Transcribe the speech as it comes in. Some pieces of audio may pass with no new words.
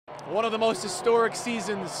One of the most historic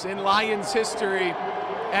seasons in Lions history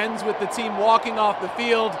ends with the team walking off the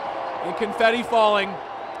field and confetti falling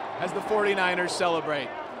as the 49ers celebrate.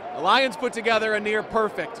 The Lions put together a near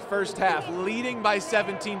perfect first half, leading by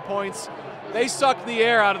 17 points. They sucked the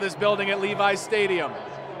air out of this building at Levi's Stadium.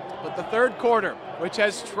 But the third quarter, which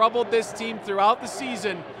has troubled this team throughout the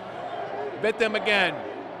season, bit them again.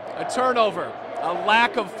 A turnover, a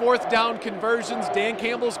lack of fourth down conversions. Dan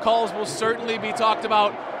Campbell's calls will certainly be talked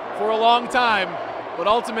about for a long time, but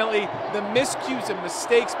ultimately the miscues and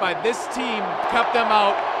mistakes by this team kept them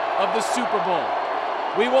out of the Super Bowl.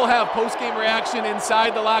 We will have post-game reaction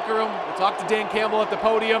inside the locker room. We'll talk to Dan Campbell at the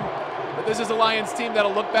podium, but this is a Lions team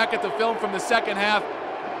that'll look back at the film from the second half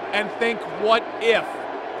and think, what if?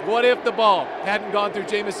 What if the ball hadn't gone through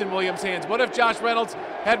Jamison Williams' hands? What if Josh Reynolds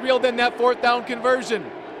had reeled in that fourth down conversion?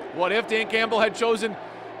 What if Dan Campbell had chosen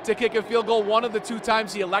to kick a field goal one of the two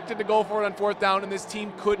times he elected to go for it on fourth down and this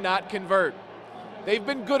team could not convert? They've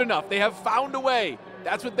been good enough. They have found a way.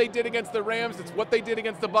 That's what they did against the Rams. It's what they did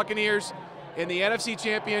against the Buccaneers. In the NFC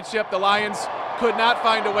Championship, the Lions could not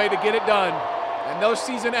find a way to get it done, and their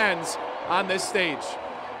season ends on this stage.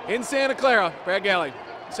 In Santa Clara, Brad Galli,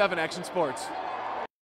 7 Action Sports.